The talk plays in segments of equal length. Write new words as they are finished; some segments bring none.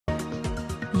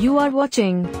You are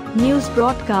watching news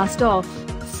broadcast of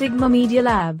Sigma Media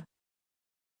Lab.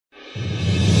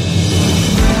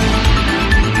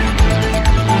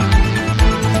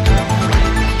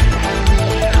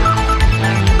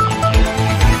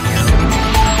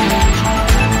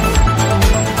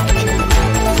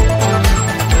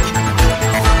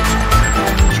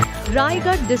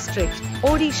 Rayagada District,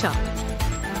 Odisha.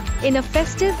 In a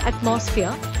festive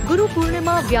atmosphere, Guru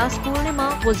Purnima Vyas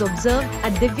Purnima was observed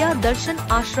at Divya Darshan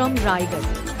Ashram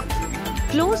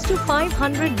Rayagada. Close to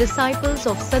 500 disciples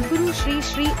of Sadguru Sri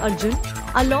Sri Arjun,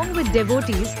 along with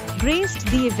devotees, graced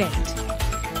the event.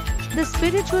 The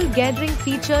spiritual gathering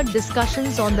featured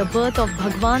discussions on the birth of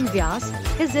Bhagwan Vyas,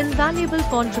 his invaluable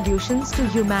contributions to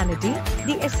humanity,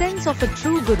 the essence of a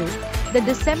true Guru, the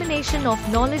dissemination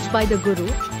of knowledge by the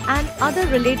Guru, and other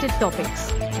related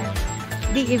topics.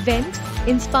 The event,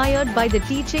 inspired by the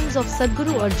teachings of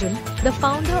Sadguru Arjun, the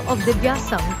founder of Divya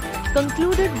Sangh,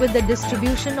 concluded with the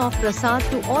distribution of Prasad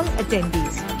to all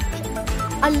attendees.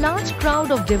 A large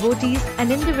crowd of devotees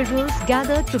and individuals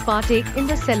gathered to partake in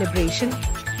the celebration.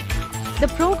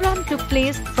 The program took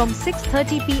place from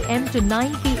 6:30 p.m. to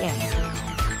 9 p.m.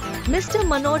 Mr.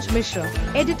 Manoj Mishra,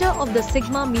 editor of the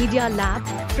Sigma Media Lab,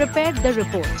 prepared the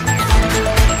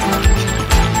report.